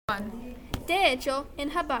De hecho,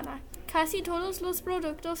 en Habana, casi todos los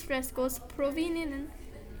productos frescos provienen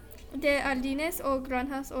de jardines o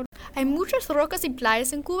granjas. Hay muchas rocas y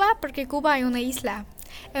playas en Cuba porque Cuba es una isla.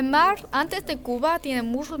 El mar antes de Cuba tiene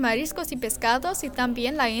muchos mariscos y pescados y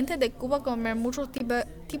también la gente de Cuba come muchos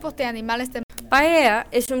tipos de animales de mar. Paella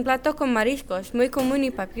es un plato con mariscos muy común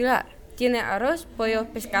y popular. Tiene arroz, pollo,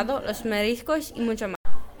 pescado, los mariscos y mucho más.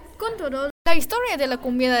 Con todo, La historia de la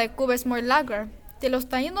comida de Cuba es muy larga. De los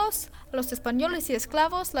taínos a los españoles y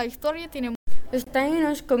esclavos, la historia tiene. Los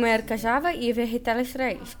taínos comer cassava y vegetales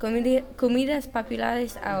raíz, comidas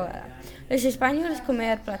populares ahora. Los españoles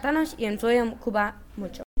comer plátanos y influyen Cuba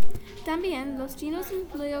mucho. También los chinos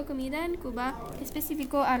incluyen comida en Cuba,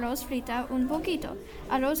 específico arroz frita un poquito.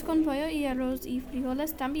 Arroz con pollo y arroz y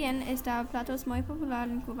frijoles también está platos muy popular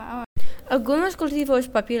en Cuba ahora. Algunos cultivos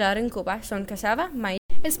populares en Cuba son cassava, maíz.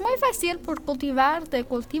 Es muy fácil por cultivar de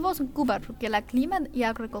cultivos en Cuba porque el clima y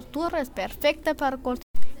agricultura es perfecta para cultivar.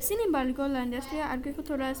 Sin embargo, la industria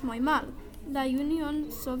agrícola es muy mal. La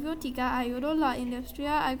Unión Soviética ayudó a la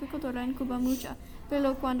industria agrícola en Cuba mucho,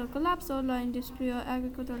 pero cuando colapsó, la industria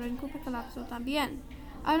agrícola en Cuba colapsó también.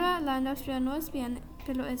 Ahora la industria no es bien,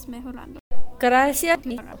 pero es mejorando. Gracias.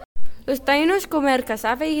 Los taínos comer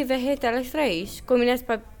cassava y vegetales raíz, comidas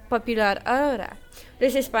popular ahora.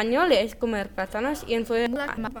 Los españoles comer plátanos y influyen.